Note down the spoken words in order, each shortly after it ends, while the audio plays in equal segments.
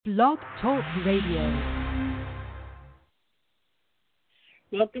Blog Talk Radio.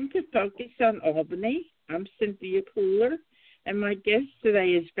 Welcome to Focus on Albany. I'm Cynthia Pooler, and my guest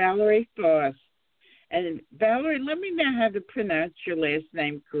today is Valerie Faust. And Valerie, let me know how to pronounce your last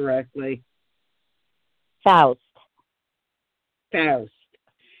name correctly. Faust. Faust.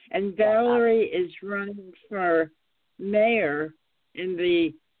 And Valerie is running for mayor in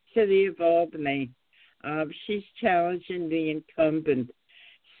the city of Albany. She's challenging the incumbent.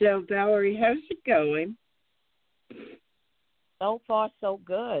 So, Valerie, how's it going? So far, so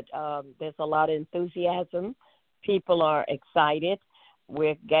good. There's a lot of enthusiasm. People are excited.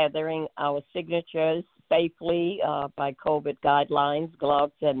 We're gathering our signatures safely by COVID guidelines,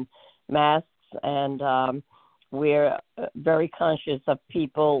 gloves and masks, and we're very conscious of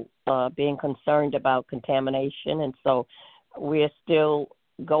people being concerned about contamination, and so we're still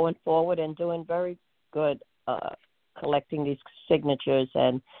going forward and doing very good collecting these signatures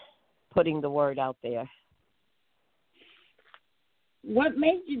and putting the word out there. What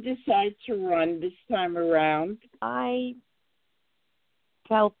made you decide to run this time around? I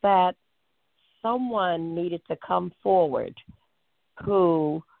felt that someone needed to come forward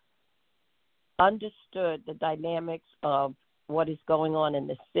who understood the dynamics of what is going on in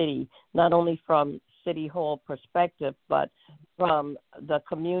the city, not only from City Hall perspective, but from the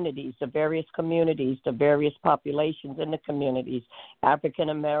communities, the various populations in the communities, African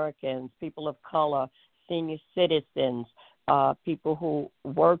Americans, people of color, senior citizens, people who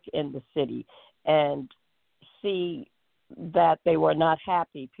work in the city, and see that they were not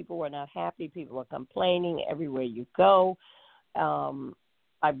happy. People were not happy. People were complaining everywhere you go.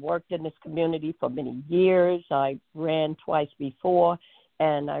 I've worked in this community for many years. I ran twice before,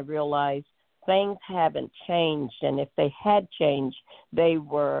 and I realized things haven't changed, and if they had changed, they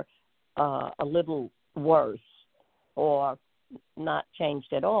were a little worse or not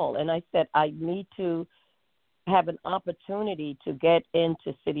changed at all. And I said, I need to have an opportunity to get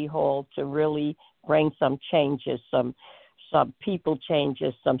into City Hall to really bring some changes, some people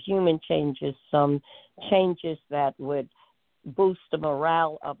changes, some human changes, some changes that would boost the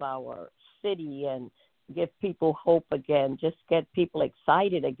morale of our city and give people hope again, just get people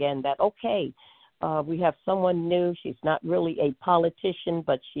excited again that, okay, we have someone new. She's not really a politician,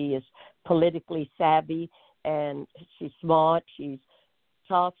 but she is politically savvy and she's smart. She's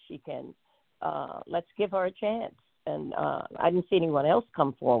tough. She can, let's give her a chance. And I didn't see anyone else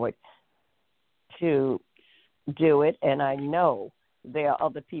come forward to do it. And I know there are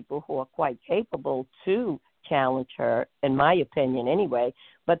other people who are quite capable to challenge her, in my opinion anyway,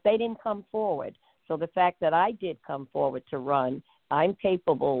 but they didn't come forward. So the fact that I did come forward to run, I'm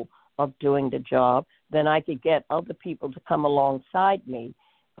capable of doing the job, then I could get other people to come alongside me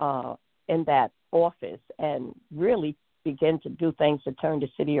in that office and really begin to do things to turn the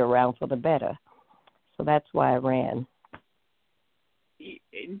city around for the better. So that's why I ran.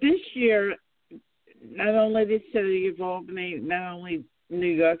 This year, not only the city of Albany, not only New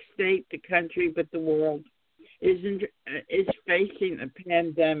York State, the country, but the world is facing a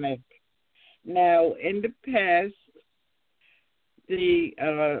pandemic. Now, in the past, the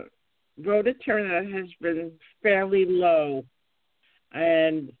voter turnout has been fairly low.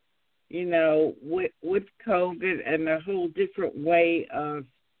 And, you know, with COVID and a whole different way of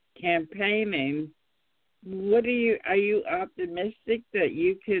campaigning, are you optimistic that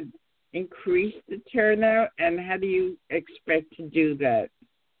you could increase the turnout, and how do you expect to do that?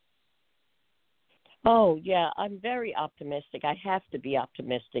 Oh, yeah, I'm very optimistic. I have to be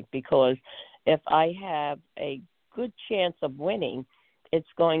optimistic because if I have a good chance of winning, it's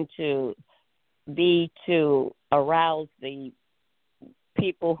going to be to arouse the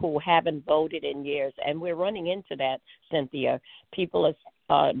people who haven't voted in years. And we're running into that, Cynthia. People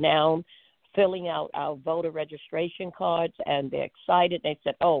are now filling out our voter registration cards, and they're excited. They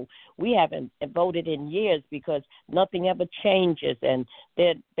said, oh, we haven't voted in years because nothing ever changes, and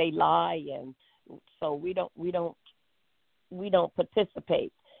they lie, and so we don't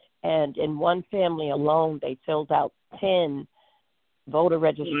participate. And in one family alone, they filled out 10 voter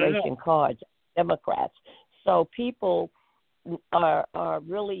registration cards, Democrats. So people are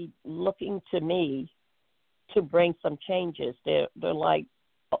really looking to me to bring some changes. They're like,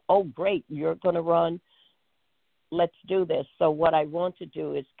 oh, great, you're going to run. Let's do this. So what I want to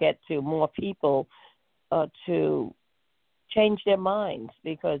do is get to more people to change their minds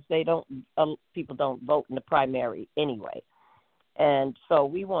because people don't vote in the primary anyway. And so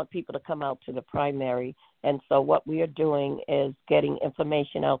we want people to come out to the primary. And so what we are doing is getting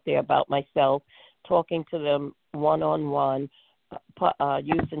information out there about myself, talking to them one-on-one,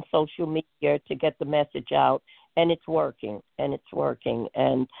 using social media to get the message out, and it's working,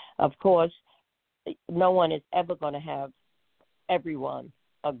 and of course, no one is ever going to have everyone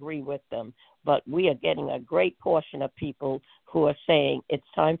agree with them, but we are getting a great portion of people who are saying it's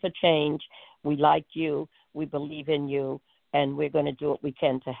time for change. We like you, we believe in you, and we're going to do what we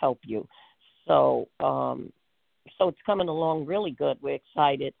can to help you. So, so it's coming along really good. We're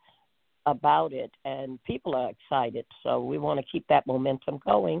excited about it, and people are excited. So we want to keep that momentum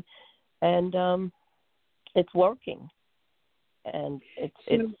going, and it's working, and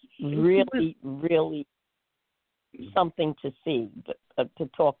it's really, really something to see, to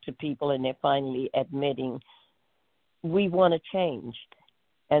talk to people, and they're finally admitting we want to change,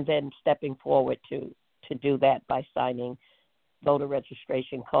 and then stepping forward to do that by signing voter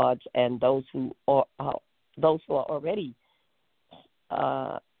registration cards, and those who are already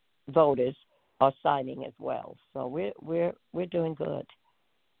voters are signing as well. So we're doing good.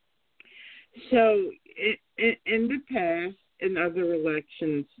 So in the past, in other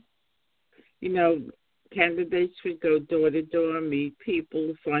elections, candidates would go door to door, meet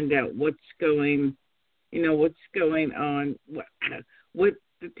people, find out what's going on, what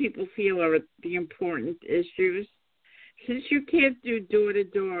the people feel are the important issues. Since you can't do door to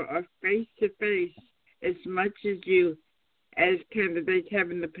door or face to face as much as candidates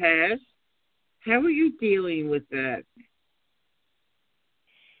have in the past, how are you dealing with that?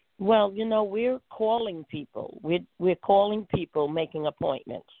 Well, we're calling people. We're calling people, making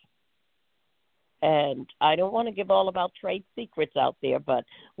appointments. And I don't want to give all of our trade secrets out there, but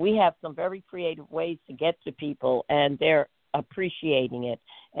we have some very creative ways to get to people, and they're appreciating it.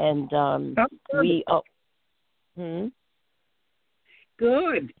 And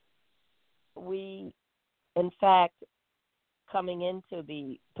Good. We, in fact, coming into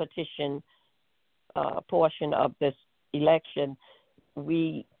the petition portion of this election,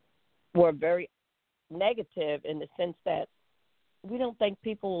 we were very negative in the sense that we don't think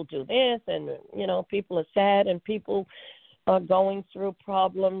people will do this, and, people are sad, and people are going through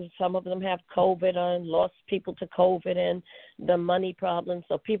problems. Some of them have COVID and lost people to COVID and the money problems,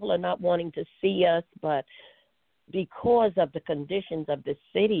 so people are not wanting to see us. But because of the conditions of the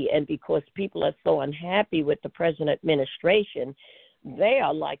city and because people are so unhappy with the present administration, they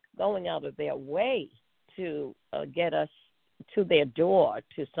are like going out of their way to get us to their door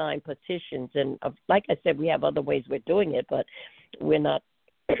to sign petitions. And like I said, we have other ways we're doing it, but we're not.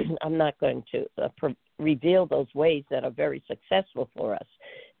 I'm not going to reveal those ways that are very successful for us.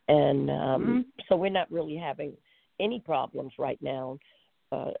 And so we're not really having any problems right now,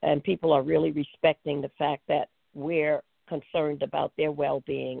 and people are really respecting the fact that we're concerned about their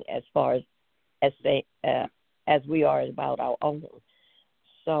well-being as far as we are about our own.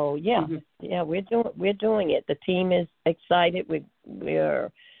 So we're doing it. The team is excited.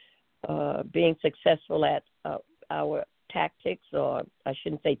 We're being successful at our tactics, or I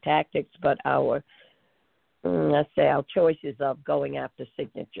shouldn't say tactics, but our choices of going after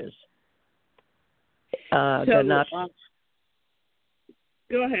signatures. They're not.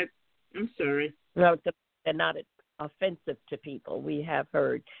 Go ahead. I'm sorry. No, they're not offensive to people. We have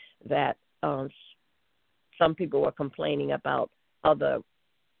heard that some people were complaining about other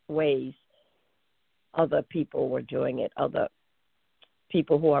ways other people were doing it. Other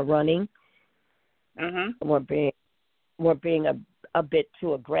people who are running were being a bit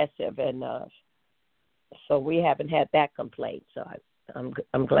too aggressive, and so we haven't had that complaint. So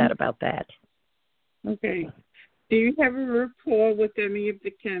I'm glad about that. Okay. Do you have a rapport with any of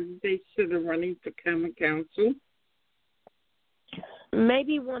the candidates that are running for common council?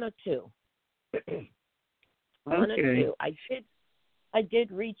 Maybe one or two. One or two. I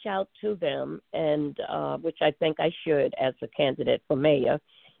did reach out to them, and which I think I should as a candidate for mayor.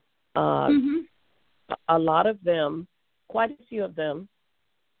 A lot of them, quite a few of them,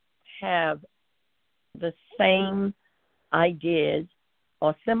 have the same ideas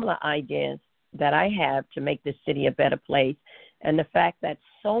or similar ideas that I have to make this city a better place. And the fact that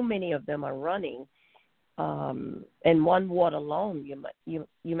so many of them are running, in one ward alone, you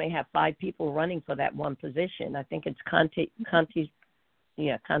may have 5 people running for that one position. I think it's Conti's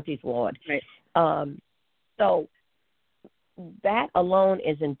ward. Right. So that alone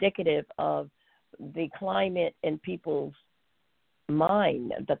is indicative of the climate in people's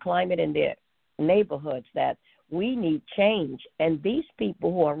mind, the climate in their neighborhoods, that we need change. And these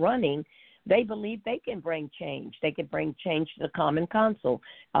people who are running, they believe they can bring change. They can bring change to the Common Council.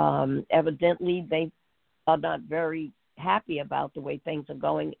 Evidently, they are not very happy about the way things are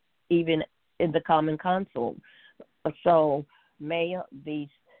going, even in the Common Council. So, Mayor, these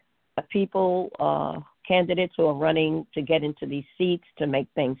people, candidates who are running to get into these seats to make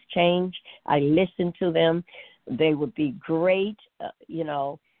things change, I listen to them. They would be great,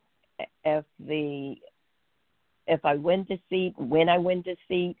 if I win the seat, when I win the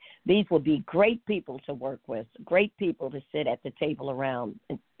seat, these will be great people to work with, great people to sit at the table around,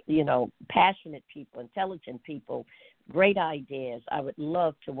 passionate people, intelligent people, great ideas. I would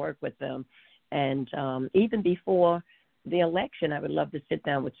love to work with them. And even before the election, I would love to sit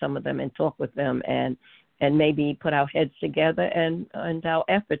down with some of them and talk with them and maybe put our heads together and our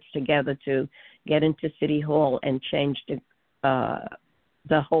efforts together to get into City Hall and change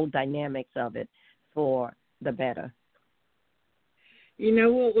the whole dynamics of it for the better. You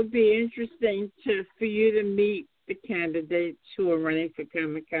know what would be interesting for you to meet the candidates who are running for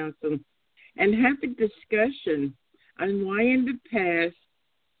common council and have a discussion on why in the past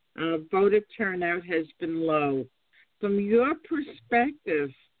voter turnout has been low. From your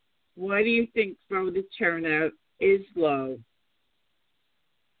perspective, why do you think voter turnout is low?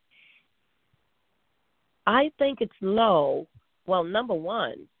 I think it's low. Well, number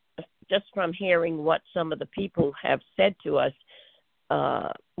one, just from hearing what some of the people have said to us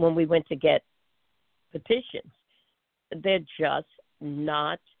when we went to get petitions, they're just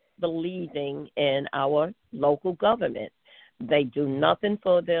not believing in our local government. They do nothing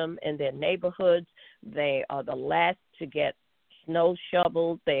for them in their neighborhoods. They are the last to get snow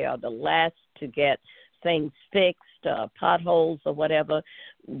shoveled. They are the last to get things fixed, potholes or whatever.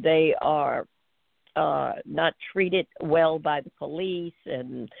 They are not treated well by the police,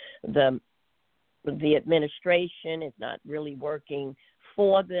 and the administration is not really working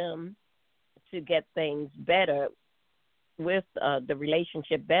for them to get things better with the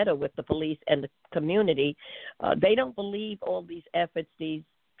relationship better with the police and the community. They don't believe all these efforts, these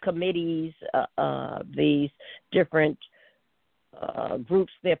committees, these different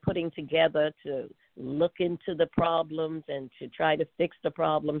groups they're putting together to look into the problems and to try to fix the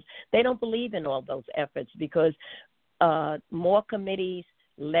problems. They don't believe in all those efforts because more committees,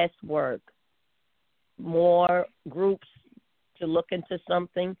 less work. More groups to look into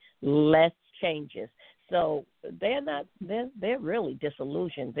something, less changes. So they're really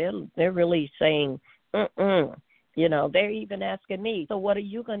disillusioned. They're really saying, they're even asking me, so what are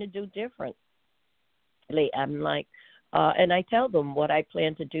you going to do differently? I'm like, and I tell them what I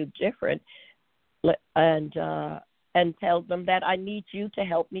plan to do different, and tell them that I need you to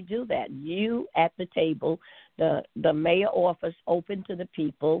help me do that. You at the table, the mayor office open to the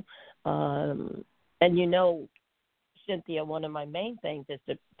people, and Cynthia, one of my main things is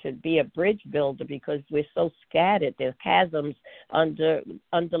to be a bridge builder because we're so scattered. There's chasms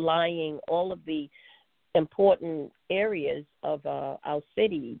underlying all of the important areas of our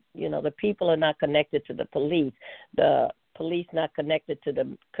city. The people are not connected to the police. The police not connected to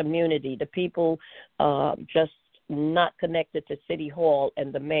the community. The people just not connected to City Hall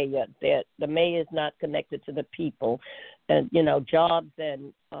and the mayor. The mayor is not connected to the people, and jobs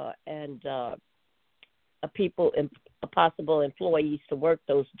and people, possible employees to work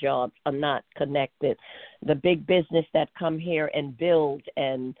those jobs are not connected. The big business that come here and build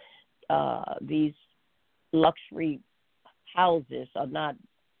and these luxury houses are not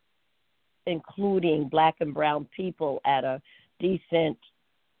including black and brown people at a decent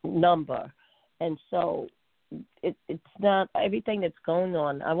number. And so it's not everything that's going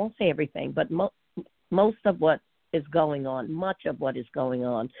on. I won't say everything, but most of what is going on, much of what is going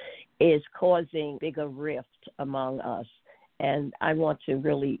on is causing bigger rift among us. And I want to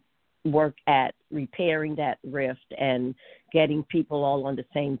really work at repairing that rift and getting people all on the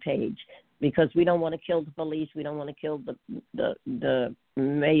same page, because we don't want to kill the police. We don't want to kill the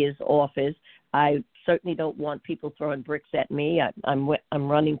mayor's office. I certainly don't want people throwing bricks at me. I'm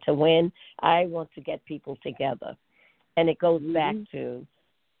running to win. I want to get people together. And it goes back to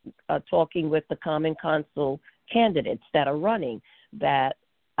talking with the Common Council candidates that are running, that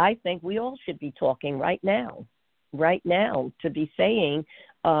I think we all should be talking right now to be saying,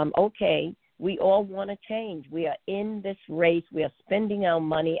 okay, we all want to change. We are in this race. We are spending our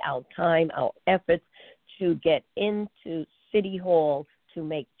money, our time, our efforts to get into City Hall to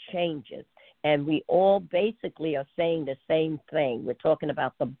make changes. And we all basically are saying the same thing. We're talking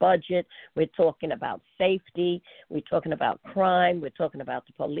about the budget. We're talking about safety. We're talking about crime. We're talking about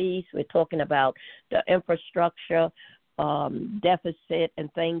the police. We're talking about the infrastructure deficit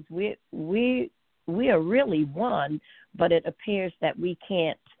and things. We are really one, but it appears that we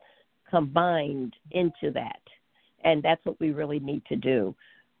can't combine into that. And that's what we really need to do.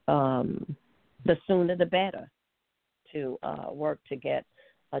 The sooner the better to work to get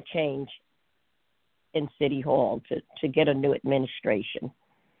a change in City Hall, to get a new administration.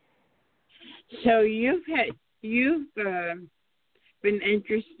 So you've been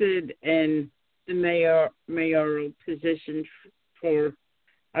interested in the mayoral position for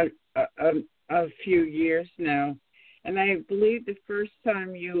a, a, a few years now. And I believe the first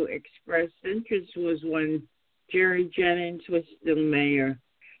time you expressed interest was when Jerry Jennings was still mayor.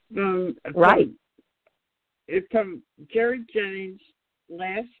 Right. From Jerry Jennings'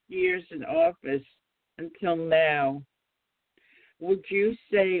 last years in office until now, would you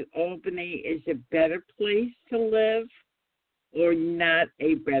say Albany is a better place to live or not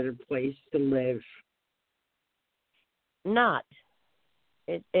a better place to live? Not.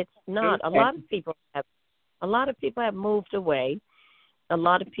 It's not. Okay. A lot of people have moved away. A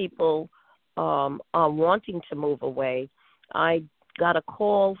lot of people are wanting to move away. I got a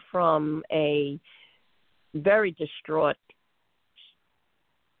call from a very distraught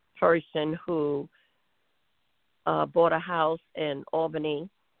person who bought a house in Albany.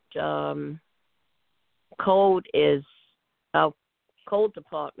 Our code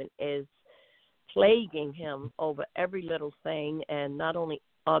department is plaguing him over every little thing, and not only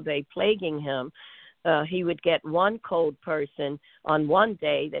are they plaguing him, he would get one code person on one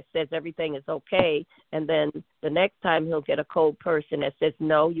day that says everything is okay, and then the next time he'll get a code person that says,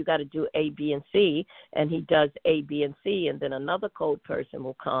 no, you got to do A, B, and C, and he does A, B, and C, and then another code person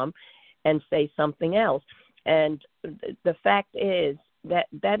will come and say something else. And the fact is that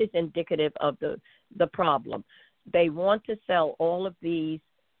is indicative of the problem. They want to sell all of these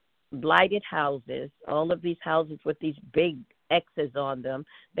blighted houses, all of these houses with these big X's on them.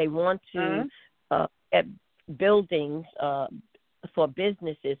 They want to get buildings for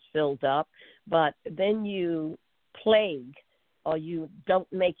businesses filled up, but then you plague or you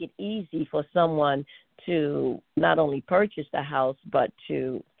don't make it easy for someone to not only purchase the house but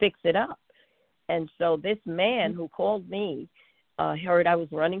to fix it up. And so this man who called me, heard I was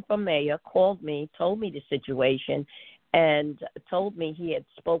running for mayor, called me, told me the situation, and told me he had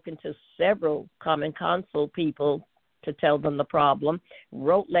spoken to several common council people to tell them the problem,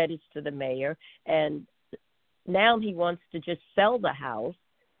 wrote letters to the mayor, and now he wants to just sell the house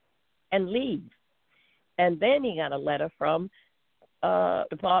and leave. And then he got a letter from the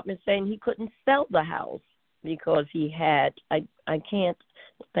department saying he couldn't sell the house because he had, I can't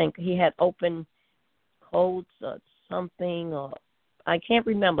think, he had open codes or something, or I can't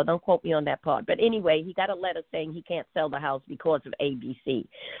remember. Don't quote me on that part. But anyway, he got a letter saying he can't sell the house because of ABC.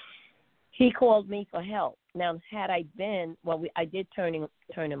 He called me for help. Now, had I been, I did turn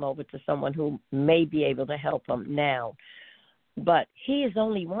him over to someone who may be able to help him now. But he is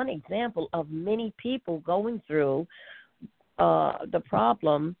only one example of many people going through the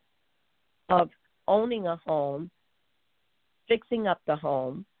problem of owning a home, fixing up the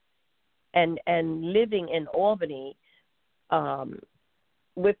home, and living in Albany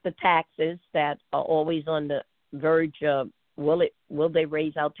with the taxes that are always on the verge of will they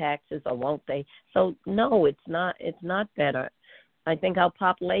raise our taxes or won't they? So no, it's not better. I think our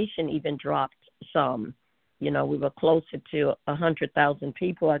population even dropped some. You know, we were closer to 100,000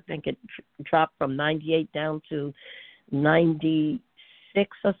 people. I think it dropped from 98 down to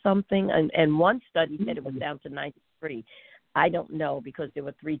 96 or something. And one study said it was down to 93. I don't know because there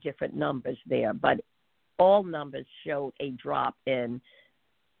were three different numbers there, but all numbers showed a drop in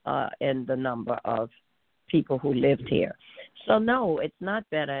the number of people who lived here. So no, it's not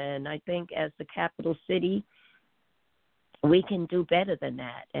better. And I think as the capital city, we can do better than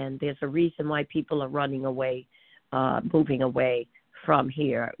that. And there's a reason why people are running away, moving away from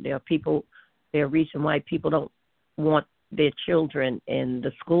here. There are reason why people don't want their children in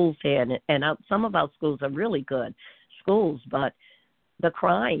the schools here. And some of our schools are really good schools, but the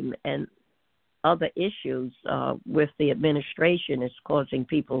crime and other issues with the administration is causing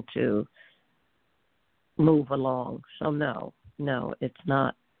people to move along. So no, it's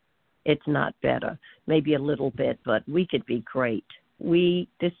not better. Maybe a little bit, but we could be great.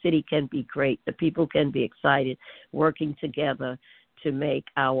 This city can be great. The people can be excited, working together to make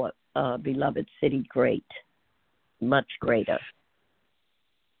our beloved city great, much greater.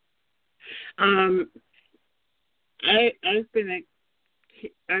 I've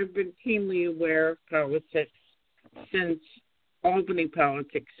been keenly aware of politics since Albany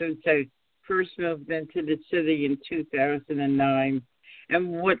politics since I first moved into the city in 2009.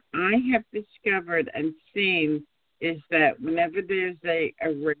 And what I have discovered and seen is that whenever there's a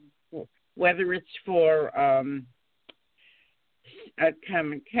race, whether it's for a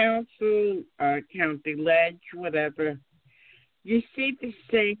common council, county ledge, whatever, you see the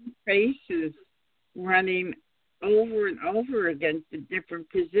same faces running over and over again to different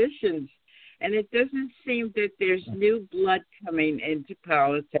positions. And it doesn't seem that there's new blood coming into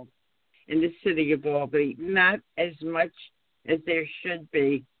politics in the city of Albany, not as much as there should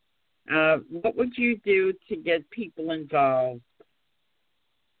be. What would you do to get people involved?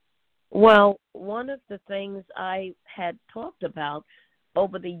 Well, one of the things I had talked about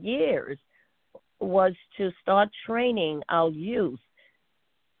over the years was to start training our youth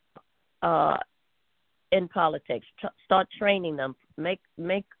in politics. Start training them.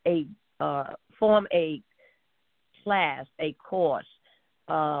 Make a form a class, a course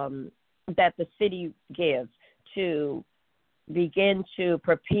that the city gives to begin to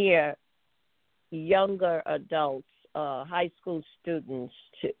prepare younger adults, high school students,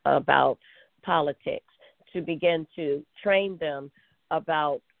 about politics, to begin to train them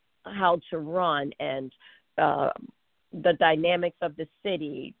about how to run and the dynamics of the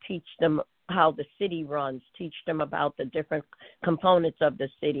city, teach them how the city runs, teach them about the different components of the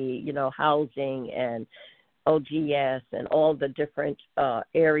city, housing and OGS and all the different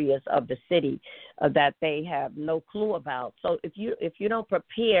areas of the city that they have no clue about. So if you don't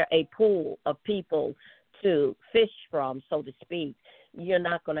prepare a pool of people to fish from, so to speak, you're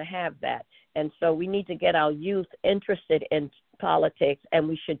not going to have that. And so we need to get our youth interested in politics, and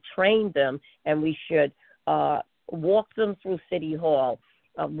we should train them, and we should walk them through City Hall,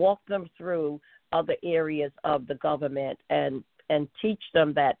 walk them through other areas of the government, and teach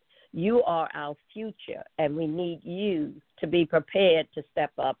them that you are our future, and we need you to be prepared to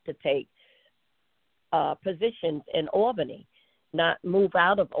step up to take positions in Albany, not move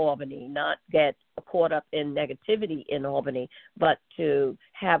out of Albany, not get caught up in negativity in Albany, but to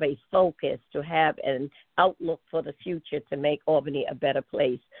have a focus, to have an outlook for the future to make Albany a better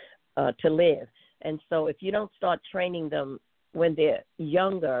place to live. And so if you don't start training them when they're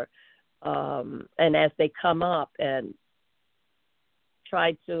younger and as they come up and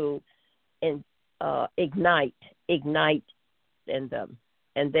try to ignite in them,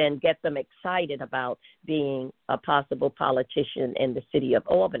 and then get them excited about being a possible politician in the city of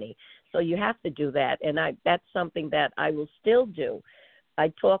Albany. So you have to do that, and that's something that I will still do.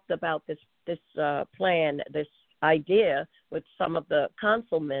 I talked about this plan, this idea with some of the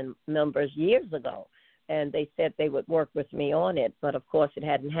council members years ago, and they said they would work with me on it, but of course it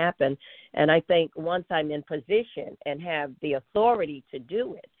hadn't happened. And I think once I'm in position and have the authority to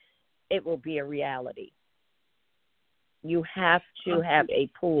do it, it will be a reality. You have to have a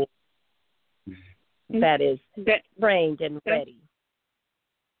pool that is trained and ready.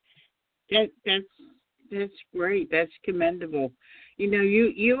 That's great. That's commendable.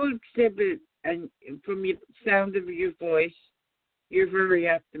 You exhibit, and from the sound of your voice, you're very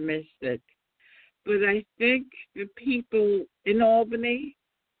optimistic. But I think the people in Albany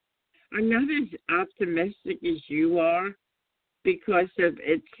are not as optimistic as you are because of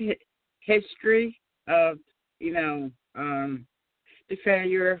its history of, the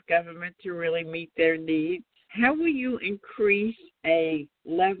failure of government to really meet their needs. How will you increase a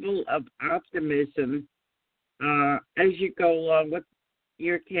level of optimism as you go along with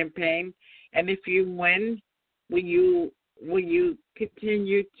your campaign? And if you win, will you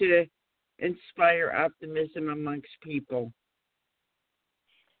continue to inspire optimism amongst people?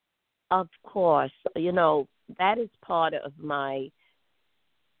 Of course. That is part of my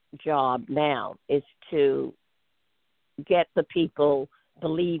job now, is to get the people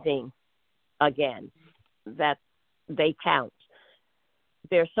believing again that they count.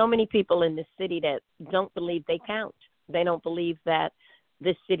 There are so many people in this city that don't believe they count. They don't believe that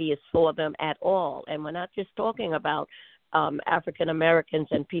this city is for them at all. And we're not just talking about African Americans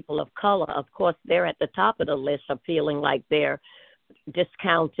and people of color. Of course, they're at the top of the list of feeling like they're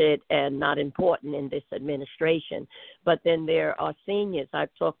discounted and not important in this administration. But then there are seniors.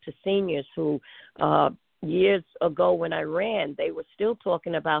 I've talked to seniors who years ago when I ran, they were still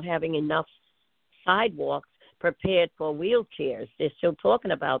talking about having enough sidewalks prepared for wheelchairs. They're still talking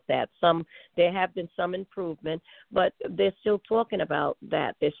about that. There have been some improvement, but they're still talking about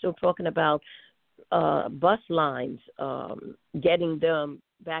that. They're still talking about bus lines, getting them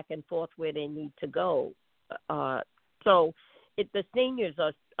back and forth where they need to go. So the seniors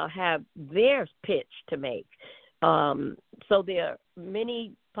have their pitch to make. So there are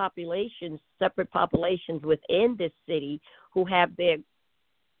many populations, separate populations within this city who have their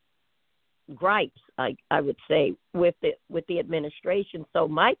gripes, I would say, with the administration. So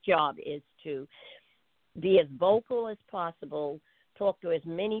my job is to be as vocal as possible, talk to as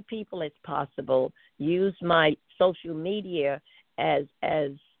many people as possible, use my social media as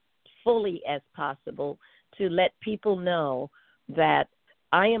fully as possible to let people know that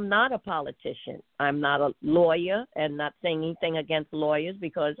I am not a politician. I'm not a lawyer, and not saying anything against lawyers,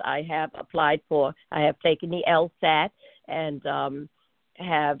 because I have taken the LSAT and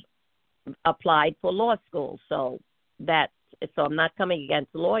have applied for law school. So that's So I'm not coming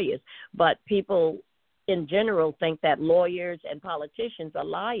against lawyers, but people in general think that lawyers and politicians are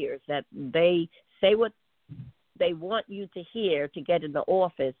liars, that they say what they want you to hear to get in the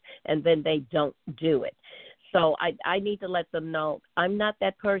office, and then they don't do it. So I need to let them know I'm not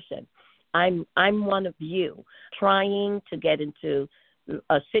that person. I'm one of you trying to get into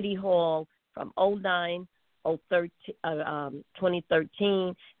a city hall from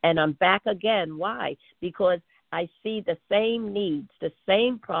 2013, and I'm back again. Why? Because I see the same needs, the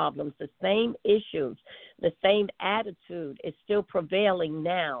same problems, the same issues, the same attitude is still prevailing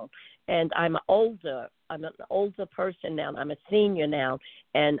now. And I'm an older person now. I'm a senior now,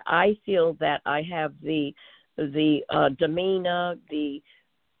 and I feel that I have the demeanor, the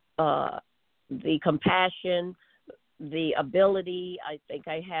compassion, the ability. I think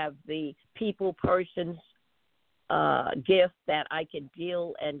I have the people person's gift that I can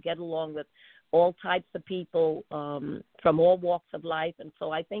deal and get along with all types of people from all walks of life. And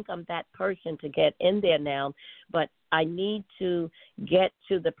so I think I'm that person to get in there now. But I need to get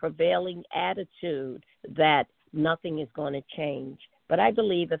to the prevailing attitude that nothing is going to change. But I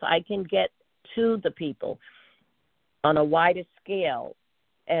believe if I can get to the people on a wider scale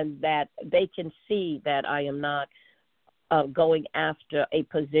and that they can see that I am not going after a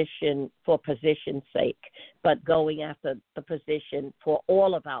position for position's sake, but going after the position for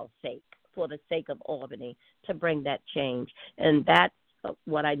all of our sake, for the sake of Albany, to bring that change. And that's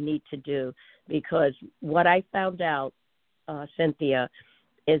what I need to do, because what I found out, Cynthia,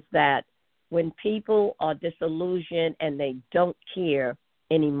 is that when people are disillusioned and they don't care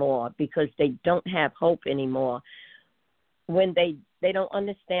anymore because they don't have hope anymore, when they don't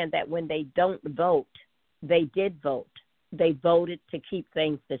understand that when they don't vote, they did vote. They voted to keep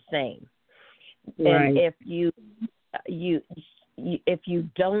things the same. Right. And if you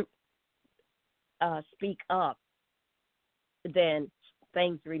don't speak up, then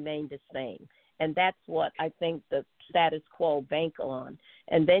things remain the same. And that's what I think the status quo bank on.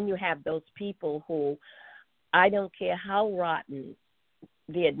 And then you have those people who, I don't care how rotten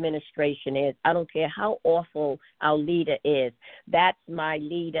the administration is, I don't care how awful our leader is, that's my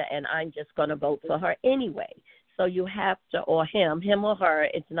leader and I'm just going to vote for her anyway. So you have to, or him or her,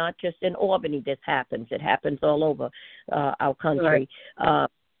 it's not just in Albany this happens. It happens all over our country, right.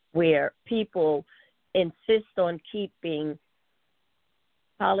 Where people insist on keeping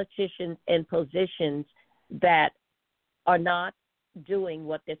politicians in positions that are not doing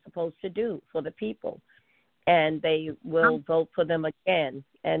what they're supposed to do for the people, and they will vote for them again.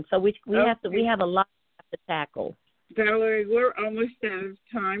 And so we have a lot to tackle. Valerie, we're almost out of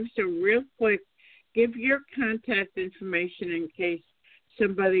time, so real quick, give your contact information in case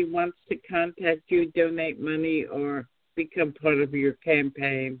somebody wants to contact you, donate money, or become part of your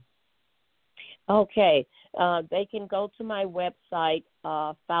campaign. Okay. They can go to my website,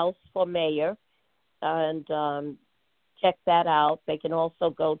 Faust for Mayor, and check that out. They can also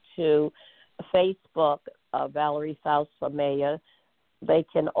go to Facebook, Valerie Faust for Mayor. They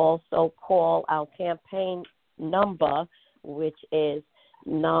can also call our campaign number, which is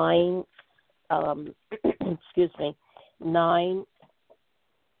 9.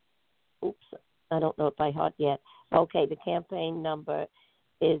 Oops, I don't know it by heart yet. Okay, the campaign number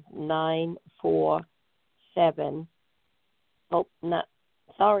is 947. Oh, not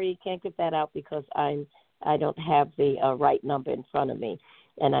sorry, can't give that out because I don't have the right number in front of me,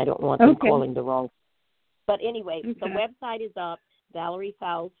 and I don't want them calling the wrong. But anyway, the website is up, Valerie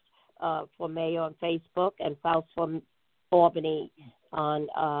Faust for Mayor on Facebook, and Faust for Albany on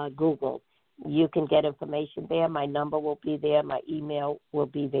Google. You can get information there. My number will be there. My email will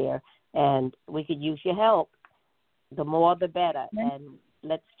be there. And we could use your help. The more, the better. And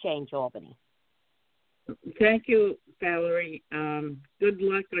let's change Albany. Thank you, Valerie. Good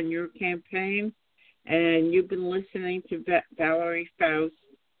luck on your campaign. And you've been listening to Valerie Faust,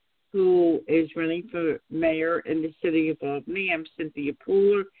 who is running for mayor in the city of Albany. I'm Cynthia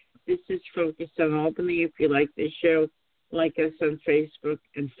Pooler. This is Focus on Albany. If you like this show, like us on Facebook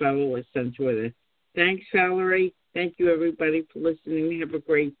and follow us on Twitter. Thanks, Valerie. Thank you, everybody, for listening. Have a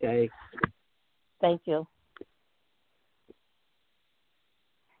great day. Thank you.